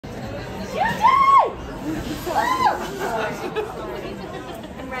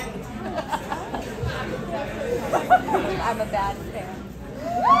I'm a bad fan.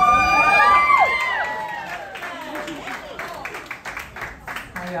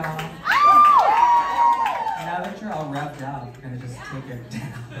 Hi y'all. Now that you're all revved up, I'm gonna just take it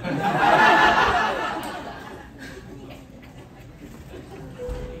down.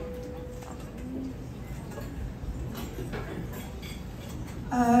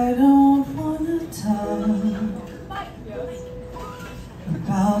 I don't wanna talk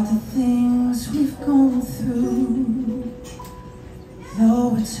about the things we've gone through,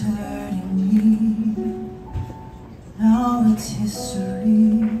 though it's hurting me. Now it's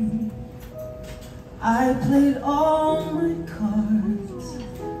history. I played all my cards,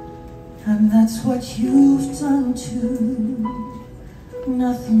 and that's what you've done too.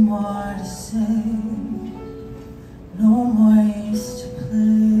 Nothing more to say, no more ace to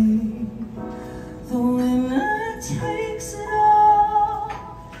play. The winner takes it all,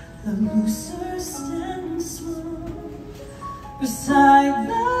 the loser standing small beside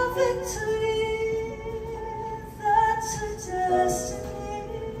the victory. That's her destiny.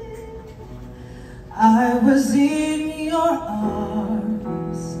 I was in your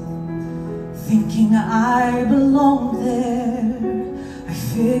arms, thinking I belonged there. I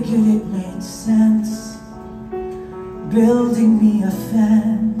figured it made sense, building me a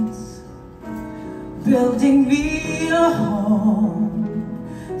fence, building me a home,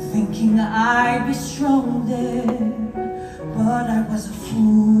 thinking I'd be strong there. But I was a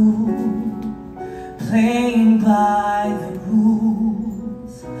fool, playing by the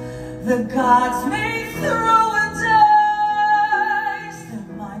rules the gods made through a dice. Their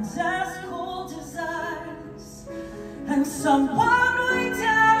minds as cold as ice, and someone way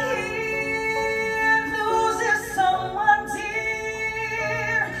down here loses someone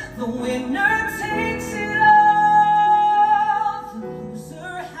dear. The winner takes it all, the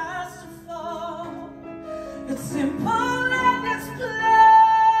loser has to fall. It's simple and it's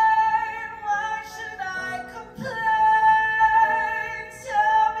plain. Why should I complain?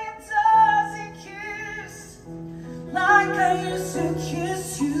 Tell me, does he kiss like I used to kiss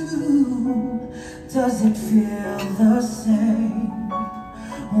you? Does it feel the same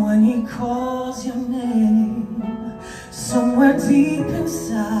when he calls your name? Somewhere deep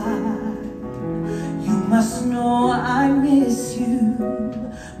inside, you must know I miss you.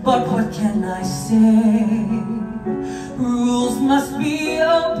 But what can I say? Rules must be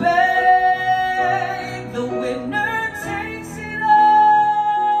obeyed. The winner takes it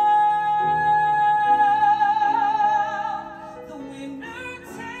all. The winner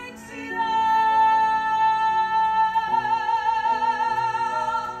takes it all.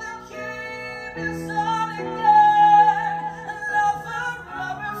 The game is on again. A lover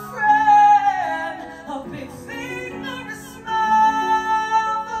or a friend, a big thing or a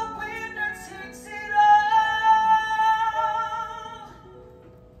smile. The winner takes it all.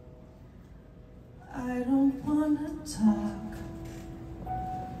 I don't wanna talk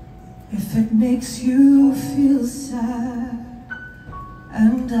if it makes you feel sad,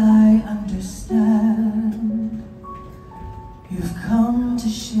 and I understand. You've come to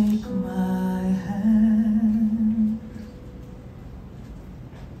shake my